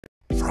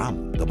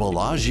from the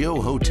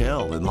Bellagio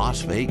Hotel in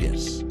Las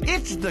Vegas,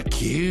 it's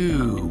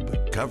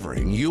theCUBE,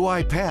 covering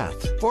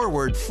UiPath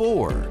Forward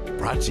 4,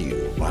 brought to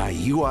you by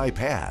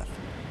UiPath.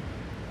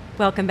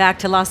 Welcome back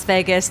to Las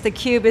Vegas.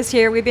 theCUBE is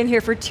here. We've been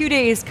here for 2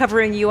 days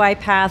covering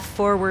UiPath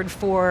Forward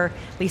 4.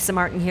 Lisa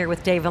Martin here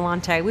with Dave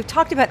Vellante. We've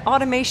talked about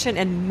automation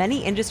in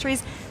many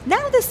industries.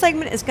 Now this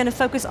segment is going to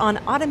focus on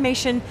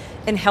automation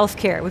in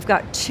healthcare. We've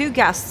got two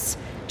guests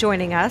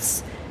joining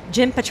us.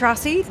 Jim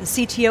Petrassi, the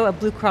CTO of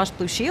Blue Cross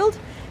Blue Shield,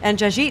 and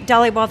Jagjit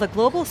Dhaliwal, the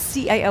Global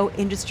CIO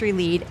Industry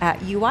Lead at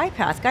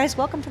UiPath. Guys,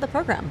 welcome to the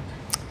program.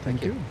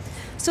 Thank you.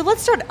 So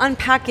let's start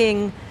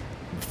unpacking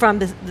from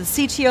the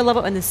CTO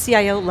level and the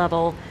CIO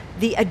level,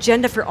 the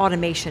agenda for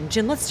automation.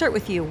 Jim, let's start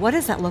with you. What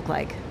does that look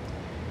like?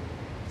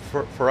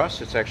 For us,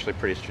 it's actually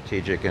pretty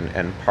strategic,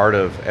 and part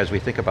of, as we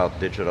think about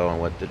digital and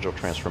what digital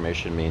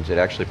transformation means, it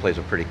actually plays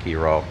a pretty key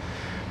role.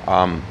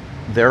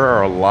 There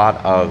are a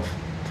lot of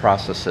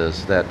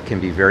processes that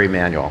can be very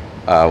manual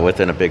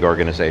within a big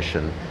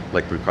organization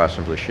like Blue Cross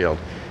and Blue Shield.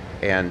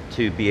 And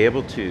to be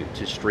able to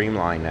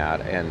streamline that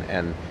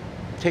and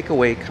take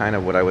away kind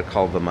of what I would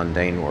call the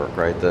mundane work,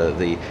 right?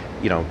 The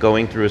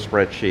going through a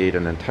spreadsheet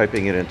and then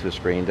typing it into a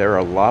screen. There are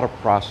a lot of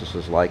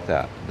processes like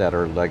that that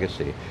are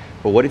legacy.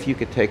 But what if you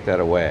could take that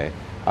away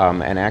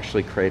and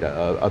actually create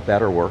a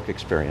better work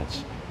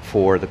experience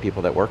for the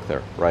people that work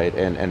there, right?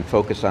 And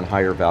focus on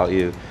higher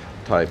value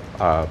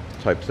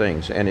type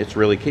things, and it's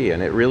really key.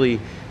 And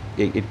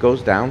it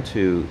goes down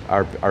to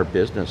our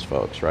business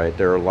folks, right?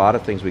 There are a lot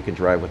of things we can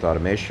drive with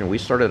automation. We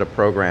started a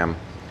program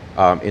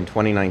in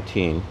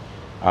 2019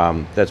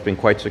 that's been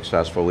quite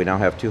successful. We now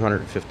have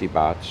 250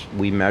 bots.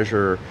 We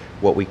measure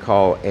what we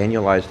call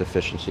annualized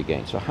efficiency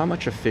gain. So how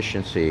much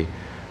efficiency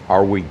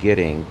are we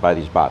getting by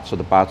these bots? So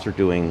the bots are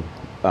doing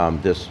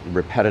this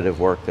repetitive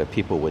work that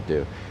people would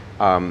do.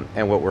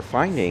 And what we're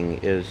finding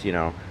is,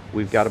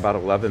 we've got about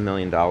 $11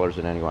 million in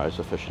annualized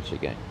efficiency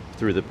gain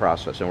through the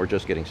process, and we're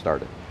just getting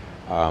started.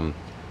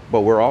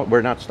 But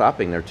we're not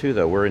stopping there too,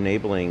 though. We're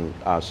enabling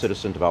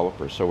citizen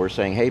developers. So we're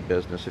saying, hey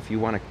business, if you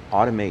want to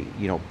automate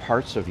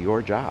parts of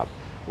your job,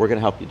 we're going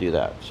to help you do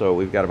that. So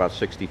we've got about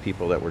 60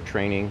 people that we're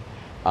training.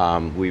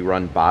 We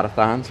run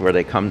botathons where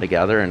they come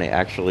together and they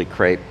actually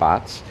create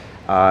bots.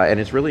 And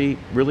it's really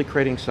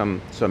creating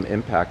some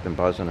impact and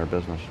buzz in our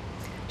business.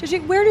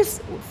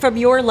 Jagjit, from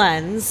your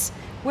lens,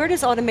 where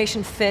does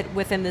automation fit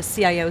within the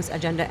CIO's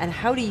agenda, and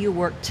how do you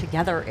work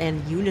together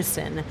in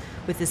unison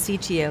with the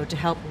CTO to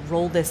help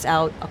roll this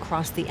out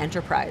across the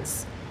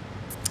enterprise?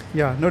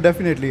 Yeah, no,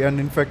 definitely. And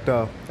in fact,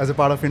 as a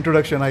part of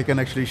introduction, I can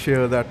actually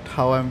share that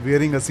how I'm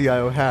wearing a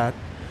CIO hat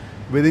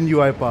within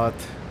UiPath,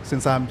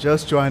 since I'm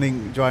just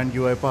joined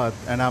UiPath,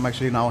 and I'm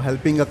actually now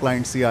helping a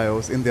client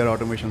CIOs in their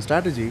automation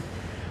strategy.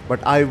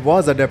 But I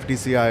was a deputy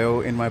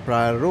CIO in my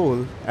prior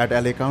role at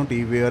LA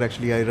County, where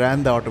actually I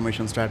ran the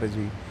automation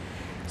strategy.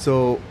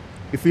 So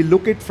if we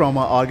look at from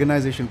an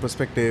organization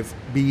perspective,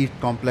 be it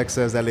complex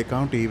as LA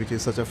County, which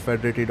is such a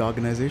federated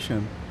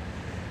organization,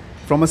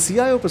 from a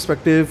CIO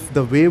perspective,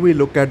 the way we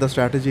look at the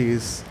strategy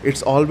is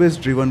it's always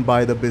driven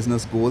by the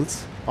business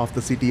goals of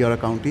the city or a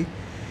county.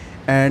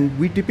 And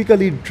we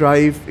typically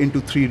drive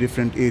into three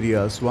different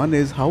areas. One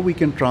is how we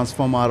can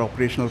transform our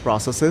operational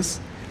processes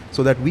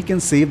so that we can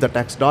save the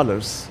tax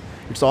dollars.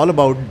 It's all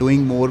about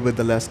doing more with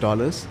the less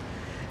dollars.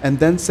 And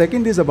then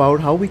second is about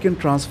how we can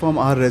transform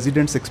our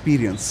residents'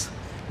 experience.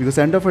 Because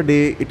end of the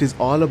day, it is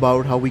all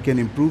about how we can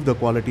improve the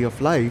quality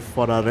of life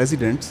for our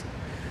residents,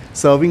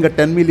 serving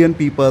 10 million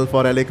people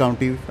for LA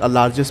County, a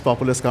largest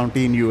populous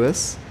county in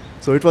US.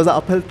 So it was an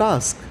uphill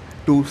task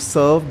to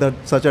serve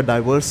such a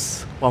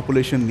diverse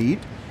population need.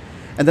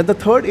 And then the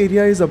third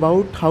area is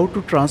about how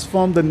to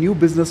transform the new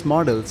business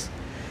models.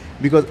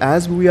 Because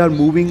as we are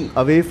moving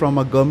away from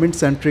a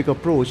government-centric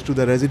approach to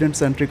the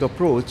resident-centric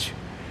approach,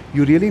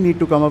 you really need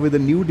to come up with the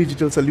new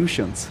digital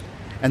solutions.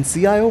 And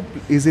CIO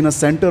is in a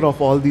center of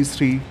all these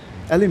three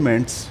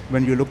elements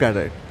when you look at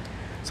it.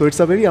 So it's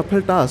a very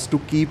uphill task to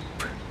keep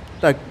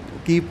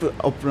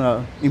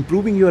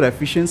improving your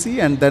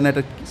efficiency, and then at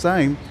a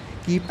time,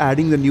 keep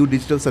adding the new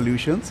digital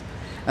solutions.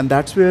 And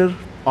that's where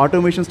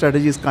automation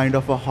strategy is kind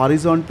of a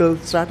horizontal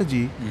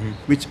strategy,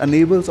 which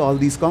enables all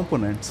these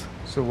components.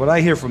 So what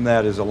I hear from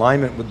that is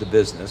alignment with the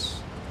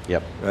business.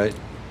 Yep. Right?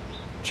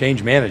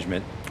 Change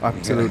management.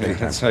 Absolutely.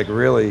 It's like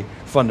really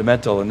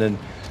fundamental, and then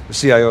the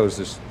CIO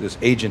is this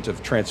agent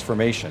of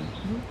transformation,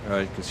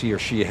 right? Because he or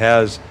she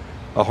has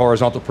a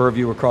horizontal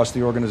purview across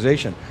the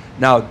organization.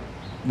 Now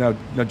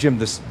Jim,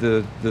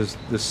 the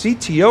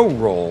CTO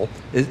role,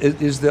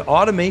 is the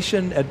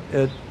automation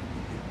at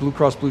Blue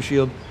Cross Blue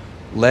Shield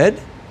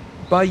led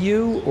by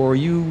you, or are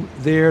you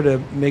there to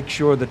make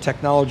sure the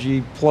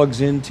technology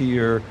plugs into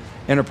your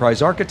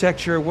enterprise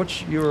architecture?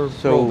 What's your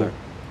role there?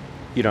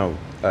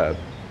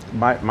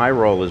 My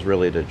role is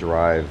really to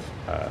drive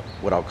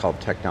what I'll call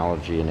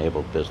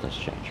technology-enabled business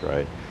change,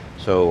 right?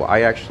 So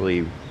I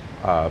actually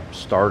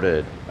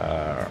started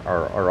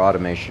our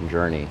automation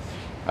journey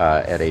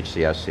at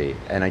HCSC,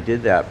 and I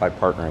did that by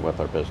partnering with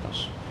our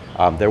business.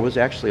 There was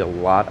actually a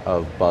lot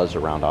of buzz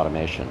around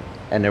automation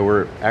and there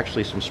were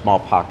actually some small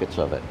pockets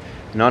of it.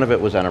 None of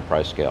it was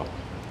enterprise scale,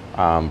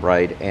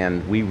 right?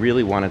 And we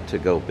really wanted to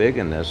go big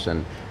in this,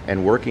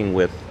 and working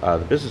with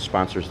the business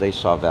sponsors, they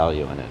saw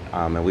value in it.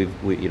 And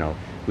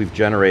we've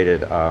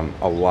generated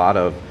a lot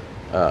of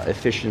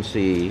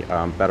efficiency,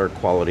 better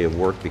quality of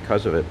work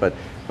because of it.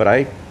 But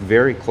I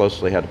very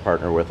closely had to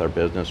partner with our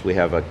business. We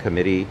have a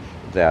committee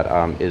that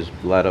is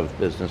led of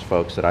business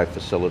folks that I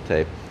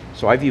facilitate.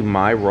 So I view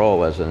my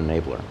role as an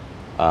enabler.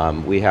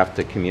 We have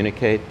to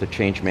communicate. The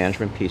change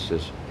management piece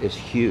is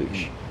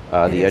huge.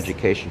 The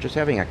education, just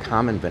having a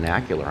common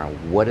vernacular on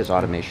what does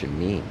automation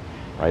mean,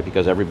 right?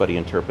 Because everybody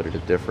interpreted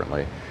it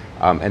differently.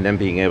 And then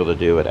being able to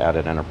do it at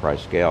an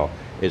enterprise scale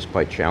is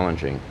quite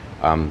challenging.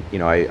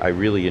 I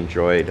really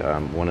enjoyed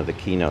one of the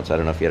keynotes. I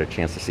don't know if you had a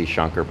chance to see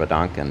Shankar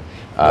Badankan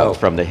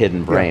from The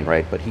Hidden Brain,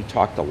 right? But he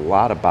talked a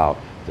lot about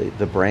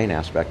the brain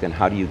aspect and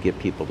how do you get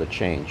people to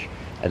change.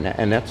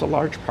 And that's a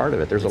large part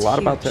of it. There's a lot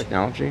about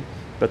technology,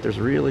 but there's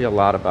really a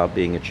lot about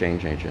being a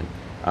change agent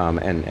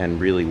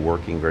and really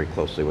working very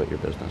closely with your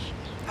business.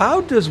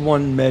 How does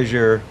one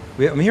measure,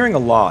 I'm hearing a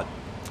lot,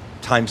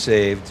 time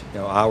saved,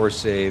 hours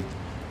saved.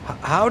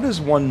 How does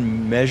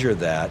one measure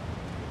that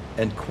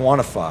and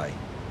quantify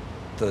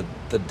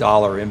the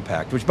dollar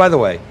impact? Which, by the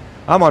way,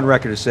 I'm on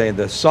record as saying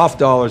the soft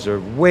dollars are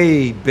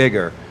way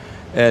bigger.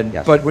 And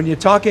but when you're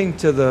talking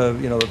to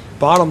the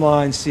bottom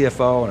line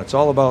CFO and it's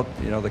all about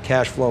the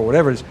cash flow,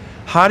 whatever it is,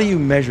 how do you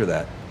measure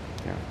that?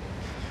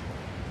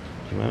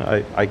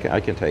 Yeah, I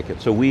can take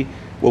it. So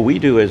what we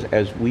do is,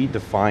 as we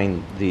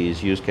define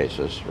these use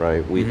cases,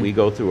 right? We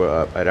go through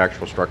an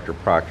actual structured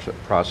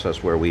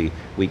process where we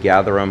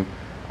gather them,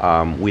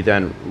 we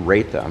then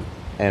rate them,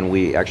 and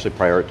we actually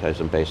prioritize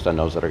them based on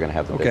those that are going to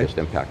have the biggest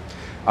impact.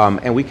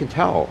 And we can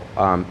tell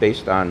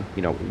based on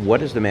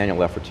what is the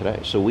manual effort today.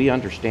 So we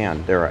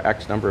understand there are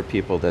X number of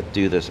people that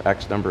do this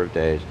X number of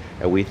days,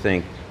 and we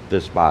think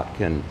this bot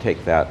can take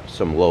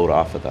some load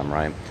off of them,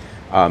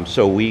 right?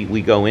 So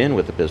we go in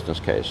with the business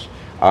case.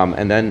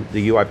 And then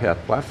the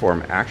UiPath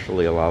platform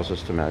actually allows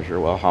us to measure,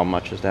 well, how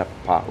much is that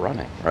bot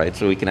running, right?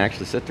 So we can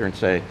actually sit there and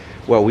say,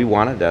 well, we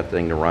wanted that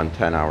thing to run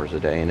 10 hours a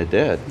day, and it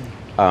did.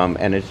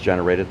 And it's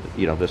generated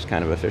this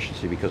kind of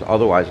efficiency, because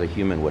otherwise a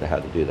human would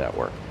have had to do that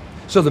work.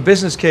 So the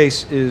business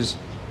case is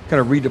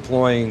kind of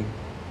redeploying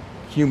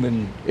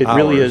human hours,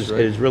 really is. Right?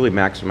 It is really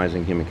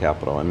maximizing human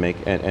capital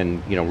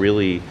and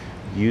really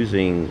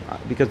using,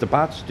 because the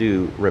bots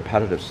do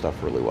repetitive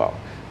stuff really well.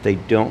 They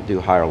don't do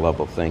higher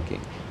level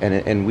thinking.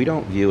 And we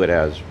don't view it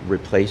as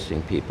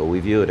replacing people. We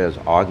view it as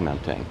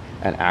augmenting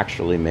and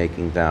actually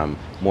making them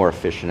more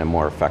efficient and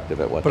more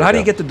effective at what they do. But how do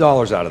you get the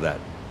dollars out of that?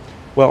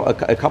 Well,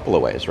 a couple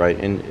of ways, right?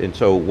 And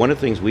so one of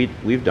the things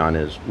we've done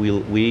is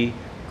we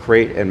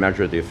create and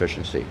measure the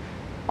efficiency.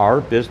 Our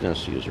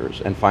business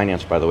users, and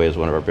finance, by the way, is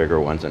one of our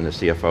bigger ones, and the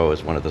CFO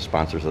is one of the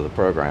sponsors of the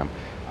program,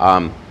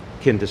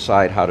 can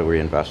decide how to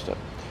reinvest it.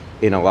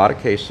 In a lot of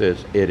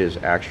cases, it is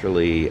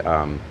actually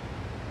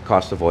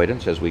cost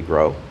avoidance as we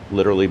grow,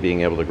 literally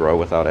being able to grow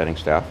without adding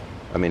staff.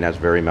 I mean, that's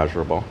very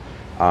measurable.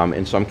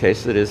 In some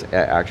cases, it is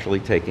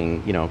actually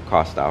taking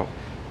cost out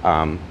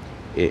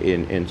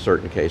in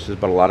certain cases,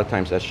 but a lot of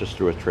times that's just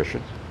through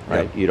attrition,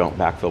 right? Yep. You don't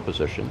backfill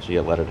positions,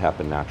 you let it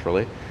happen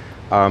naturally.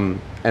 And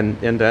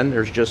then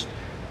there's just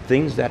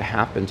things that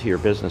happen to your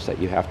business that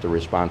you have to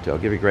respond to. I'll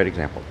give you a great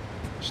example.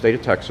 The state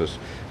of Texas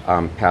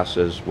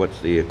passes what's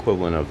the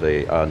equivalent of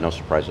the No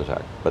Surprises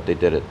Act, but they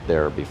did it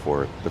there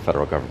before the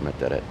federal government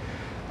did it.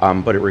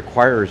 But it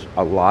requires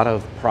a lot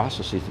of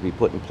processes to be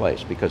put in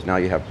place, because now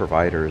you have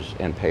providers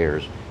and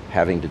payers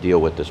having to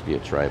deal with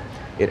disputes, right?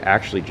 It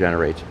actually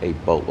generates a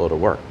boatload of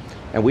work.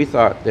 And we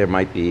thought there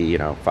might be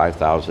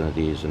 5,000 of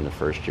these in the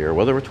first year.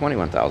 Well, there were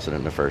 21,000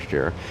 in the first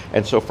year.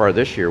 And so far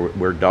this year,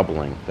 we're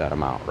doubling that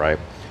amount, right?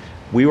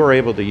 We were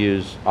able to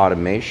use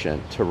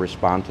automation to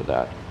respond to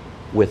that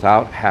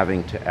without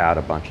having to add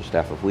a bunch of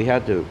staff. If we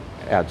had to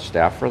add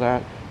staff for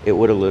that, it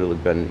would have literally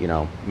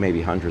been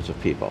maybe hundreds of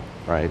people,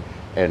 right?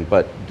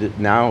 But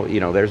now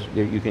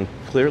you can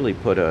clearly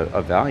put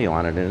a value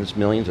on it, and it's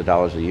millions of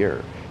dollars a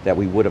year that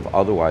we would have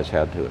otherwise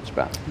had to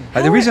spend.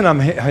 The reason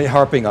I'm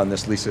harping on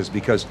this, Lisa, is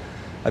because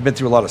I've been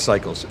through a lot of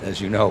cycles, as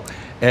you know,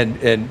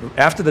 and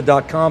after the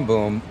dot-com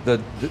boom,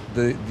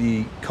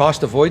 the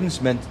cost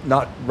avoidance meant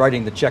not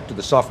writing the check to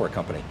the software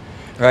company,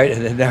 right?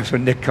 And then that's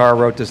when Nick Carr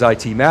wrote Does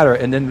IT Matter?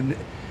 And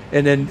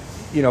then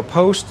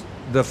post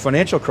the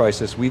financial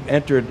crisis, we've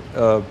entered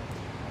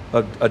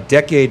a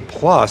decade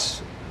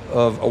plus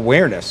of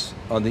awareness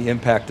on the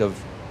impact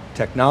of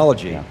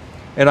technology, yeah.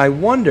 And I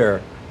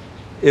wonder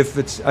if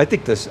I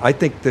think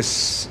the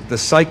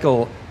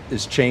cycle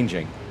is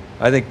changing.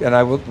 And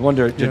I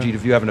wonder, Jagjit,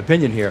 if you have an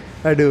opinion here.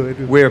 I do.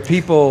 Where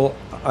people,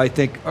 I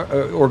think,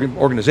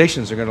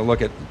 organizations are going to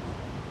look at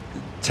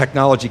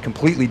technology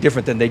completely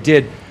different than they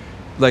did,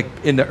 like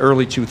in the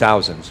early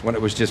 2000s, when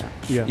it was just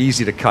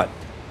easy to cut.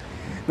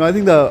 No, I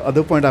think the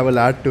other point I will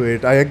add to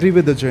it, I agree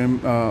with the Jim.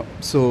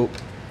 So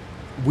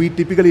we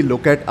typically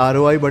look at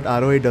ROI, but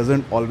ROI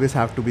doesn't always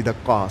have to be the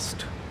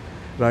cost,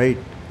 right?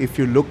 If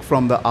you look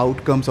from the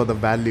outcomes or the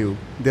value,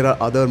 there are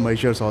other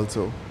measures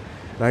also.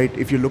 right?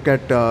 If you look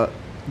at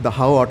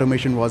how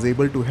automation was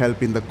able to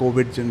help in the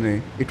COVID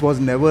journey, it was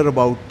never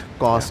about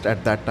cost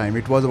at that time.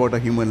 It was about a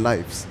human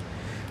lives.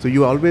 So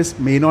you always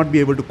may not be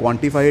able to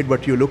quantify it,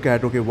 but you look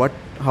at, okay,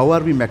 how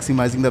are we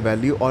maximizing the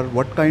value, or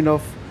what kind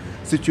of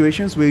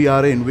situations we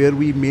are in where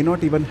we may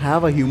not even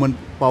have a human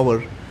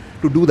power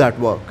to do that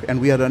work, and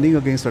we are running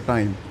against a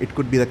time. It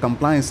could be the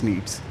compliance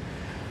needs.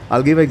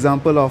 I'll give an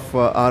example of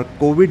our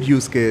COVID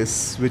use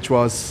case, which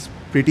was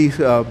pretty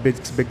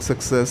big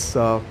success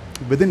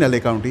within LA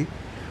County.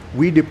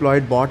 We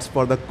deployed bots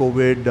for the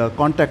COVID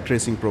contact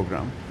tracing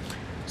program.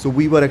 So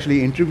we were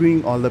actually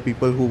interviewing all the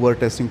people who were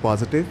testing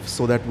positive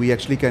so that we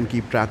actually can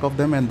keep track of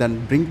them and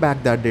then bring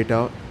back that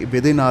data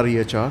within our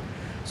EHR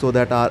so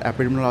that our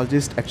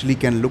epidemiologists actually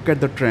can look at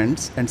the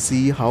trends and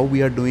see how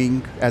we are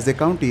doing as a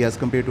county as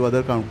compared to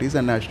other counties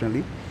and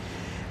nationally.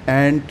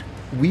 And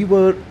we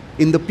were,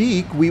 in the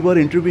peak, we were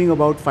interviewing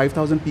about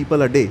 5,000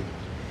 people a day.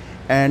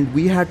 And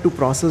we had to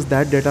process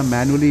that data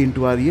manually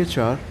into our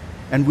EHR,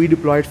 and we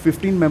deployed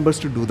 15 members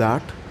to do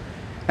that.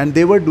 And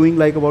they were doing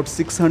like about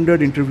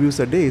 600 interviews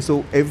a day.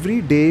 So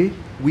every day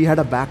we had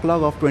a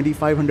backlog of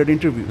 2,500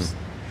 interviews.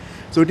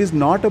 So it is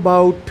not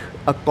about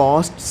a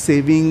cost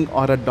saving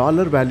or a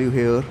dollar value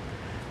here,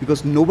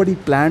 because nobody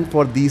planned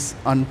for these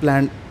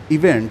unplanned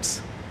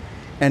events.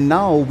 And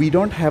now we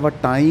don't have a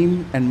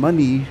time and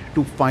money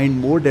to find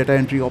more data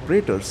entry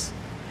operators.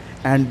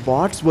 And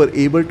bots were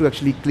able to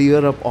actually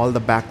clear up all the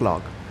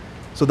backlog.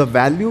 So the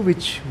value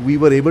which we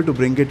were able to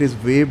bring it is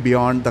way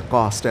beyond the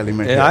cost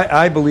element. And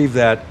I believe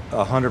that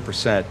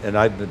 100%, and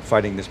I've been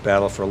fighting this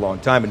battle for a long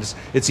time, and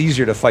it's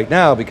easier to fight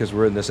now because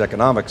we're in this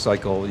economic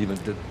cycle, even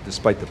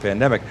despite the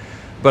pandemic.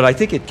 But I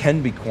think it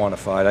can be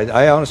quantified.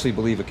 I honestly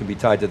believe it can be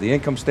tied to the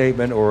income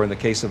statement, or in the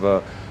case of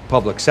a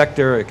public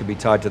sector, it can be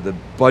tied to the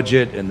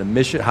budget and the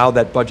mission, how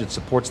that budget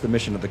supports the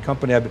mission of the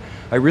company.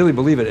 I really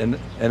believe it,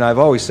 and I've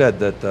always said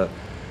that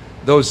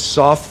those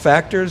soft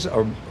factors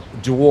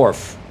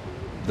dwarf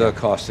the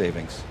cost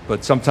savings,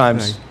 but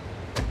sometimes,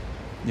 right,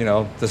 you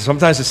know,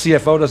 sometimes the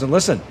CFO doesn't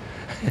listen,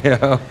 you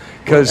know,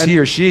 because he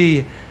or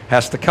she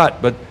has to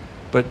cut. But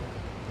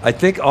I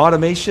think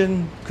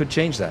automation could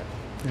change that.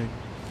 Right.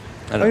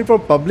 I mean, for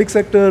public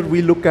sector,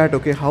 we look at,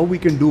 okay, how we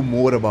can do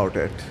more about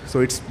it. So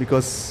it's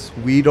because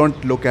we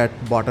don't look at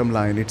bottom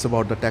line. It's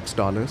about the tax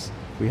dollars.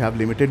 We have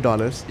limited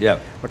dollars. Yeah.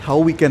 But how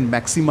we can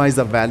maximize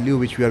the value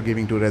which we are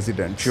giving to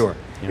residents. Sure.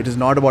 Yeah. It is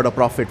not about a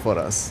profit for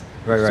us.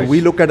 Right, right. So we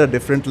look at a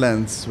different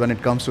lens when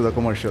it comes to the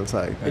commercial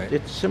side. Right.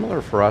 It's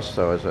similar for us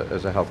though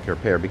as a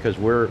healthcare payer, because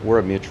we're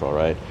a mutual,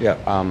 right? Yeah.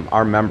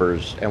 Our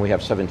members, and we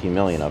have 17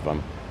 million of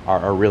them,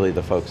 are really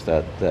the folks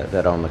that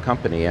own the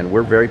company, and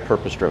we're very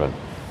purpose driven.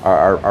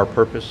 Our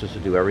purpose is to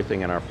do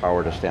everything in our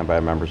power to stand by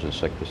our members in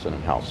sickness and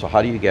in health. So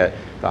how do you get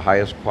the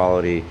highest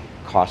quality,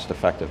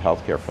 cost-effective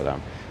healthcare for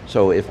them?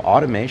 So if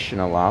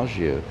automation allows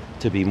you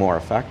to be more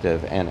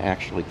effective and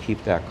actually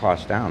keep that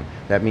cost down,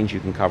 that means you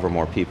can cover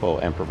more people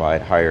and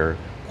provide higher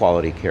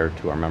quality care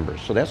to our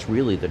members. So that's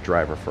really the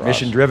driver for us.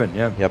 Mission driven,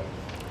 yeah. Yep.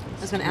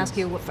 I was going to ask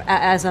you,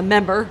 as a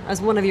member,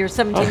 as one of your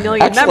 17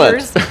 million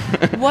members,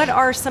 what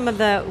are some of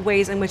the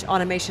ways in which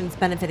automation is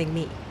benefiting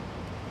me?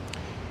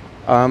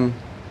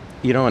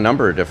 You know, a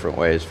number of different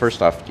ways.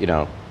 First off, you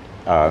know,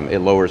 it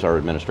lowers our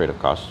administrative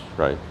costs,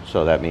 right?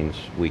 So that means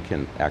we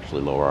can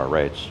actually lower our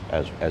rates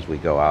as we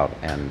go out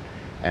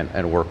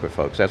and work with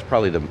folks. That's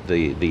probably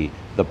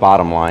the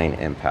bottom line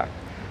impact.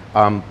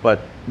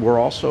 But we're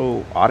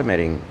also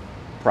automating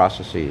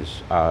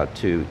processes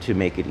to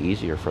make it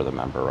easier for the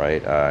member,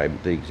 right?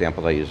 The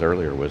example I used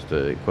earlier was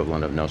the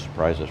equivalent of no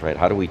surprises, right?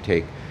 How do we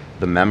take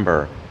the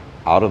member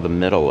out of the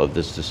middle of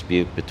this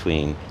dispute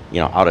between,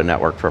 you know,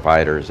 out-of-network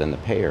providers and the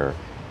payer,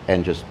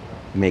 and just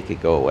make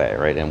it go away,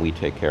 right? And we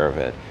take care of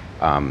it.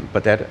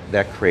 But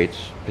that creates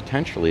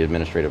potentially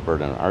administrative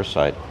burden on our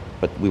side,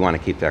 but we want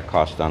to keep that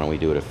cost down, and we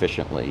do it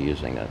efficiently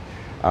using it.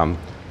 So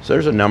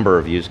there's a number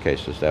of use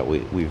cases that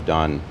we've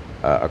done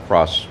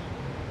across,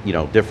 you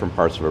know, different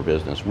parts of our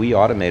business. We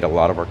automate a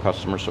lot of our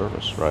customer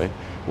service, right?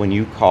 When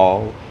you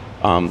call,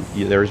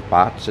 there's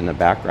bots in the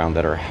background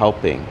that are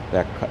helping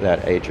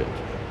that agent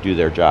do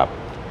their job.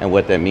 And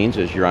what that means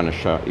is you're on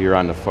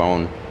the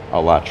phone a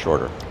lot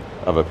shorter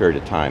of a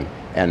period of time,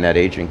 and that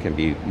agent can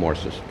be more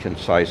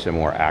concise and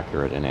more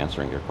accurate in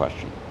answering your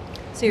question.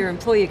 So your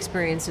employee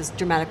experience is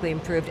dramatically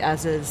improved,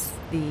 as is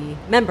the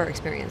member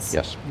experience.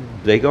 Yes,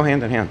 they go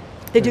hand in hand.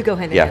 They do go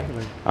hand in hand.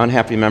 Yeah,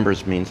 unhappy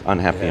members means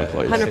unhappy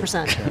employees.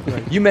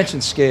 100%. You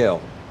mentioned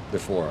scale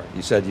before.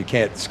 You said you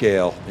can't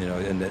scale, you know,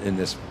 in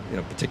this, you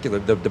know, particular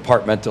the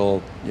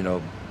departmental, you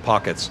know,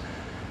 pockets.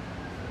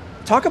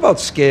 Talk about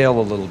scale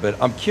a little bit.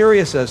 I'm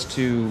curious as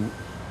to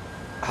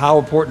how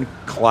important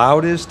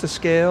cloud is to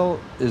scale.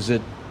 Is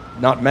it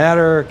not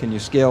matter? Can you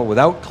scale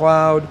without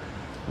cloud?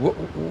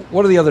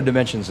 What are the other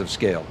dimensions of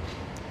scale?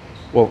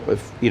 Well,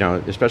 you know,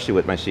 especially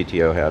with my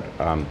CTO hat,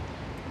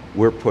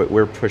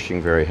 we're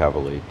pushing very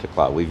heavily to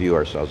cloud. We view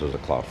ourselves as a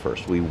cloud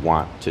first. We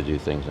want to do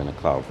things in the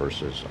cloud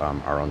versus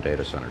our own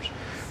data centers,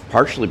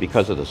 partially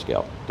because of the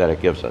scale that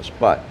it gives us,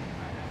 but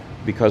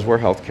because we're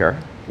healthcare,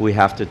 we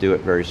have to do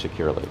it very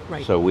securely.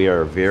 Right. So we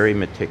are very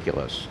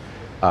meticulous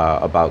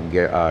about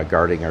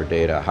guarding our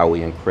data, how we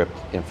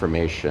encrypt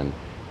information,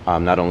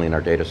 not only in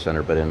our data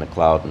center, but in the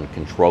cloud, and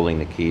controlling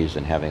the keys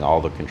and having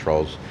all the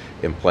controls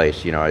in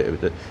place. You know,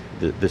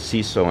 the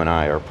CISO and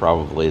I are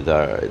probably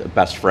the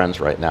best friends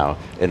right now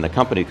in the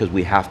company because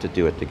we have to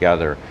do it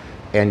together.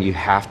 And you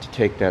have to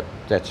take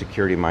that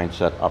security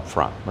mindset up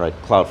front, right?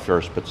 Cloud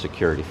first, but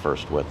security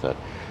first with it.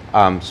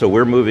 So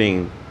we're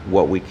moving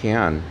what we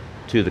can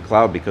to the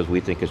cloud because we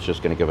think it's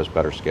just going to give us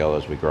better scale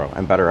as we grow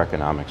and better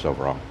economics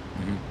overall.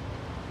 Mm-hmm.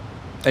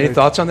 Any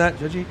thoughts on that,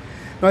 Jagjit?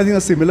 No, I think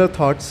the similar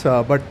thoughts,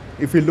 but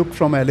if you look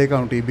from LA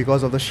County,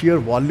 because of the sheer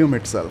volume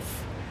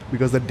itself,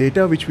 because the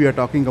data which we are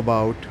talking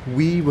about,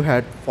 we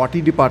had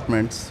 40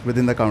 departments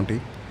within the county.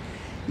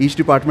 Each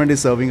department is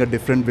serving a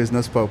different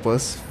business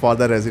purpose for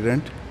the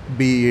resident,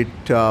 be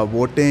it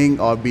voting,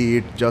 or be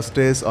it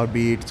justice, or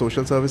be it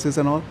social services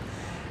and all.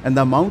 And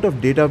the amount of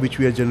data which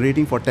we are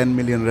generating for 10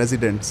 million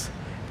residents,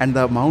 and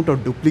the amount of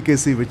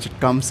duplicacy which it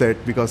comes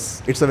at,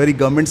 because it's a very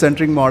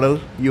government-centric model,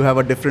 you have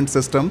a different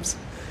systems,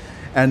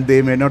 and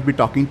they may not be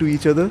talking to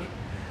each other.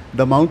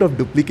 The amount of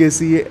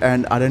duplicacy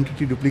and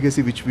identity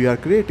duplicacy which we are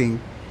creating,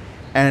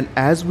 and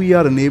as we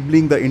are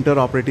enabling the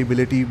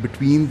interoperability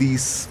between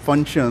these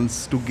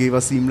functions to give a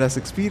seamless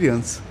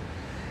experience,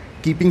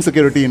 keeping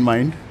security in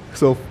mind,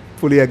 so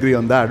fully agree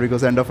on that,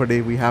 because end of the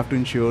day we have to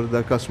ensure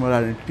the customer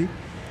identity.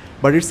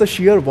 But it's the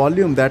sheer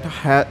volume that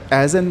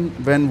as and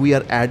when we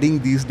are adding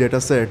these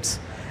data sets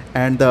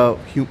and the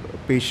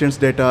patient's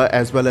data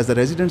as well as the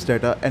resident's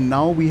data, and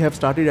now we have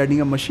started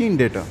adding a machine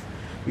data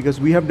because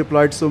we have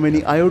deployed so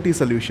many IoT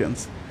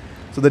solutions.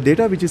 So the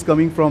data which is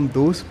coming from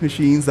those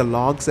machines, the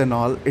logs and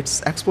all,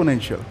 it's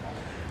exponential.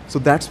 So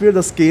that's where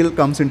the scale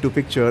comes into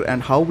picture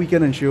and how we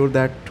can ensure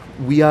that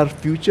we are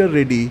future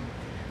ready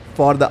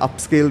for the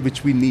upscale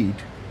which we need.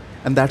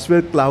 And that's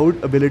where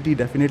cloud ability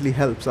definitely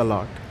helps a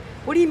lot.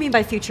 What do you mean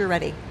by future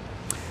ready?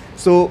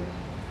 So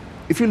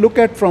if you look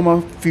at from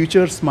a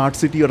future smart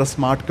city or a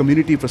smart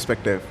community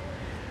perspective,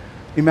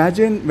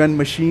 imagine when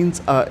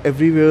machines are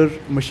everywhere,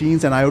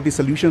 machines and IoT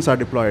solutions are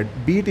deployed,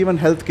 be it even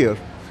healthcare,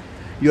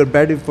 your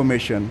bed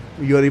information,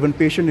 your even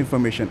patient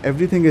information,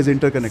 everything is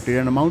interconnected,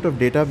 and amount of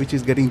data which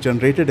is getting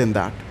generated in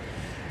that.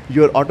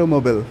 Your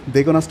automobile,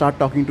 they're going to start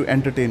talking to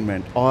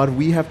entertainment, or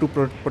we have to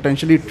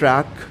potentially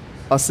track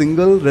a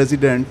single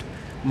resident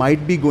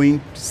might be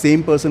going,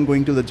 same person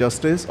going to the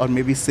justice, or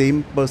maybe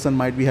same person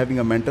might be having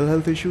a mental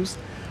health issues,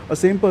 or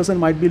same person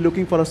might be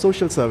looking for a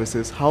social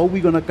services. How are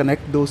we going to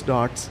connect those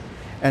dots,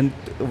 and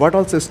what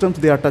all systems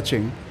they are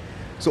touching?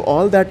 So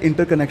all that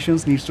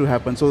interconnections needs to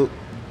happen. So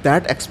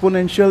that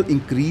exponential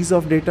increase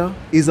of data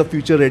is a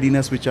future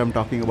readiness which I'm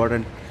talking about.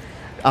 And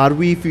are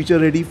we future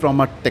ready from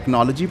a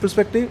technology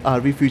perspective? Are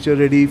we future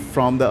ready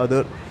from the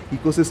other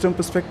ecosystem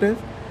perspective?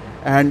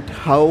 And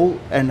how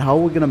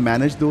we're going to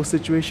manage those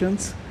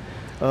situations?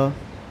 So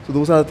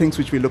those are the things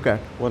which we look at.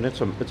 Well, and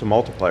it's a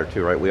multiplier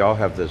too, right? We all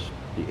have this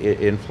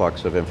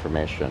influx of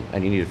information,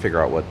 and you need to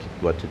figure out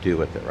what to do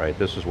with it, right?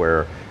 This is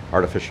where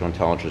artificial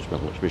intelligence,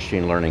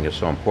 machine learning is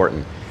so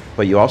important.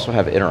 But you also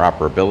have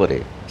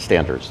interoperability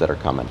standards that are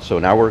coming. So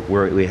now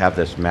we have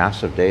this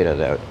massive data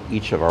that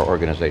each of our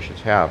organizations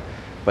have,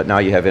 but now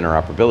you have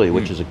interoperability,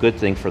 which is a good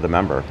thing for the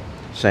member,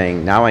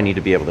 saying, now I need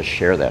to be able to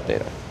share that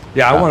data.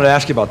 Yeah, I wanted to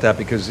ask you about that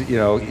because, you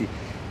know,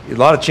 a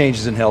lot of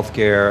changes in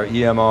healthcare,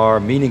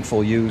 EMR,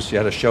 meaningful use, you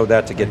had to show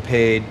that to get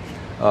paid,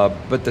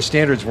 but the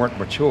standards weren't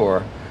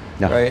mature,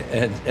 right?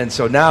 And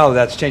so now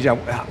that's changing.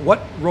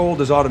 What role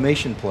does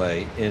automation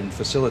play in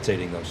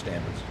facilitating those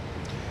standards?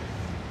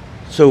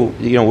 So,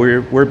 you know,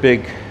 we're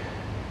big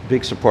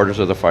supporters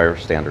of the FHIR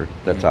standard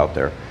that's out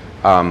there.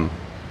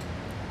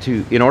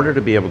 In order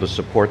to be able to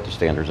support the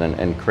standards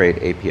and create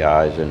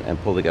APIs and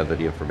pull together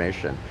the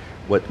information,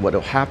 what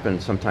will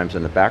happen sometimes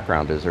in the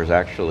background is there's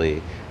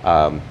actually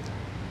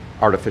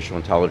artificial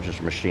intelligence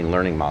or machine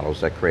learning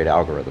models that create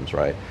algorithms,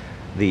 right?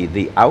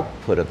 The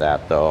output of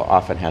that, though,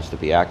 often has to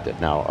be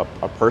active. Now,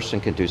 a person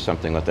can do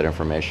something with that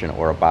information,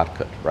 or a bot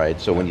could,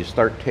 right? So when you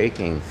start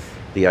taking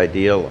the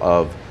ideal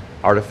of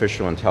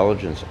artificial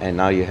intelligence, and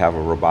now you have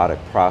a robotic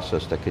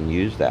process that can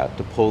use that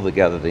to pull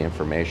together the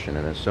information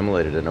and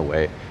assimilate it in a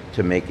way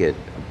to make it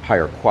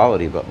higher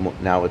quality, but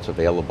now it's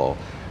available.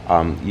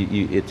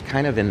 It's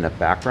kind of in the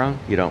background,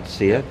 you don't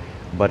see it,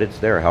 but it's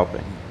there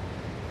helping.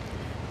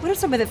 What are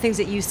some of the things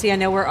that you see? I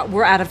know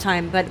we're out of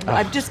time, but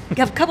I just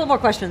have a couple more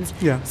questions.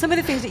 Yeah. Some of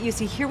the things that you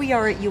see, here we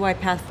are at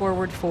UiPath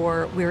Forward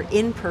 4, we're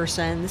in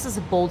person. This is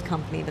a bold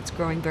company that's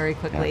growing very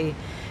quickly. Yeah.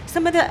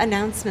 Some of the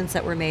announcements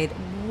that were made,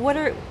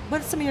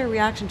 what's some of your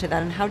reaction to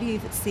that, and how do you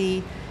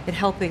see it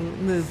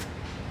helping move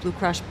Blue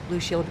Cross Blue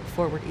Shield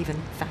forward even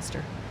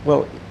faster?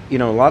 Well, you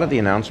know, a lot of the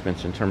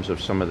announcements in terms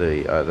of some of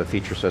the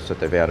feature sets that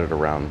they've added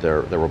around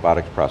their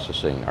robotics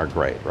processing are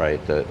great,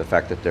 right? The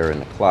fact that they're in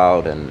the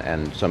cloud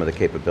and some of the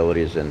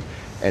capabilities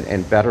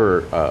and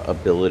better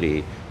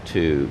ability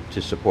to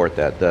support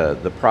that.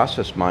 The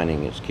process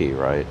mining is key,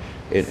 right?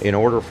 In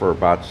order for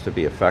bots to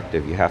be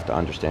effective, you have to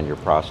understand your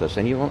process,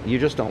 and you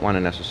just don't want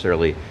to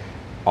necessarily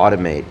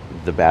automate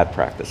the bad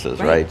practices,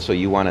 right? So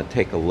you want to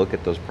take a look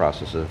at those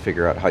processes and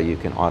figure out how you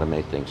can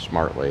automate things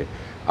smartly.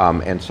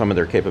 And some of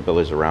their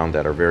capabilities around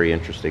that are very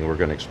interesting. We're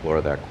going to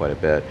explore that quite a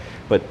bit.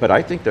 But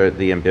I think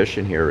the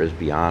ambition here is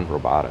beyond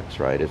robotics,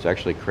 right? It's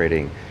actually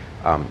creating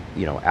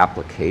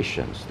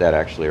applications that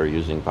actually are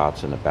using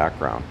bots in the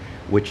background,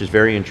 which is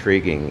very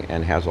intriguing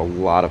and has a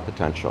lot of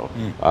potential,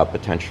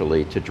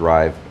 potentially to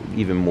drive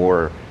even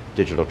more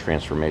digital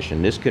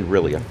transformation. This could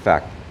really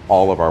affect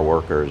all of our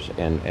workers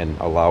and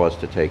allow us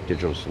to take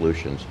digital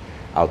solutions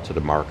out to the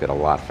market a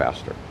lot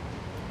faster.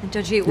 And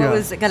Jagjit, what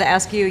was I going to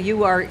ask you?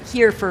 You are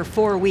here for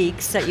 4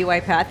 weeks at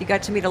UiPath. You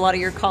got to meet a lot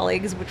of your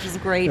colleagues, which is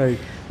great. Right.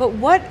 But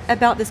what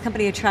about this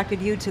company attracted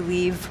you to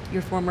leave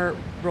your former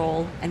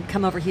role and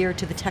come over here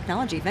to the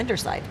technology vendor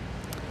side?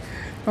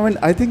 I mean,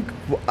 I think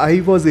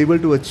I was able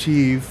to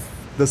achieve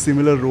the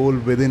similar role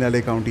within LA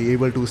County,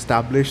 able to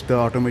establish the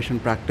automation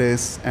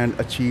practice and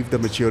achieve the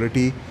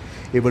maturity,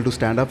 able to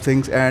stand up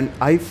things. And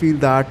I feel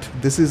that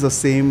this is the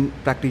same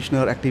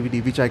practitioner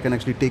activity which I can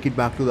actually take it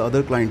back to the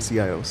other client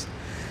CIOs.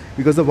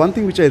 Because the one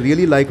thing which I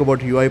really like about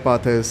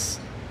UiPath is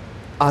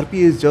RPA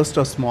is just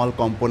a small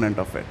component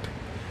of it.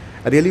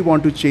 I really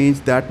want to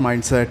change that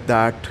mindset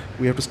that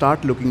we have to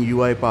start looking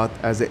UiPath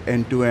as an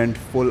end-to-end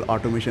full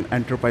automation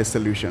enterprise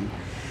solution.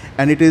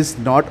 And it is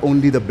not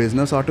only the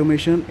business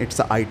automation, it's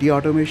the IT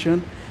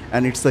automation,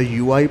 and it's the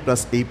UI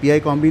plus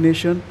API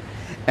combination.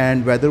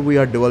 And whether we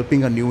are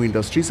developing a new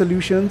industry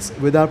solutions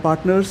with our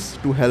partners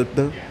to help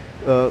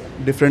the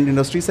different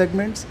industry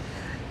segments,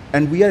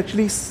 and we are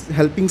actually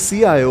helping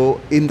CIO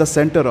in the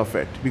center of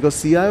it,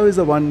 because CIO is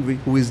the one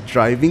who is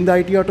driving the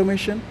IT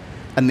automation,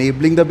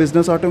 enabling the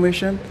business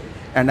automation,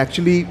 and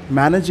actually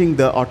managing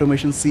the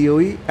automation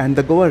COE and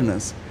the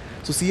governance.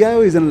 So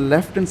CIO is in the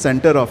left and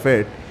center of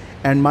it,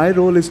 and my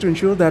role is to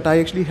ensure that I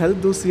actually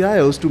help those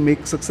CIOs to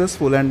make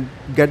successful and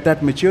get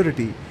that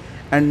maturity.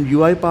 And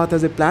UiPath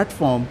as a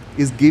platform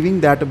is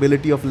giving that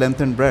ability of length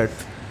and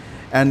breadth.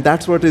 And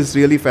that's what is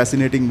really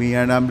fascinating me,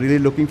 and I'm really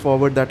looking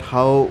forward that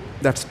how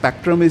that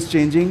spectrum is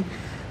changing,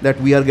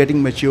 that we are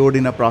getting matured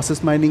in a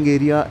process mining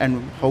area,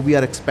 and how we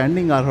are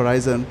expanding our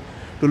horizon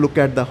to look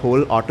at the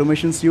whole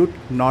automation suite,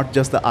 not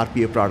just the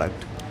RPA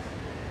product.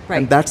 Right.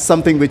 And that's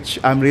something which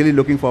I'm really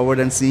looking forward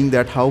and seeing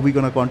that how we're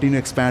going to continue to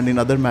expand in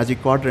other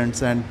magic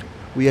quadrants, and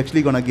we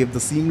actually going to give the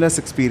seamless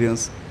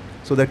experience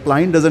so that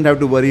client doesn't have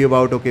to worry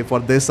about, okay, for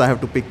this I have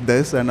to pick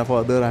this, and for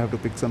other I have to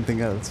pick something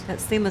else. That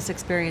seamless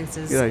experience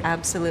is right.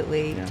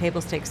 Absolutely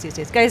table stakes these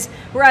days. Guys,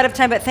 we're out of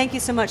time, but thank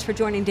you so much for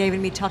joining Dave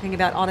and me talking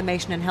about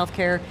automation in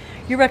healthcare,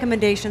 your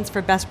recommendations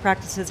for best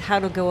practices, how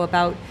to go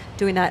about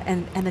doing that,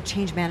 and the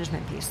change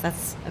management piece.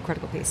 That's a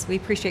critical piece. We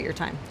appreciate your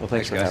time. Well,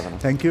 thanks for having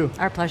us. Thank you.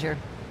 Our pleasure.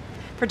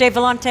 For Dave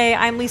Vellante,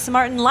 I'm Lisa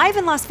Martin, live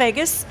in Las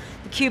Vegas.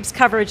 theCUBE's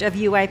coverage of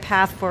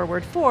UiPath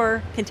Forward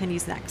 4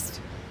 continues next.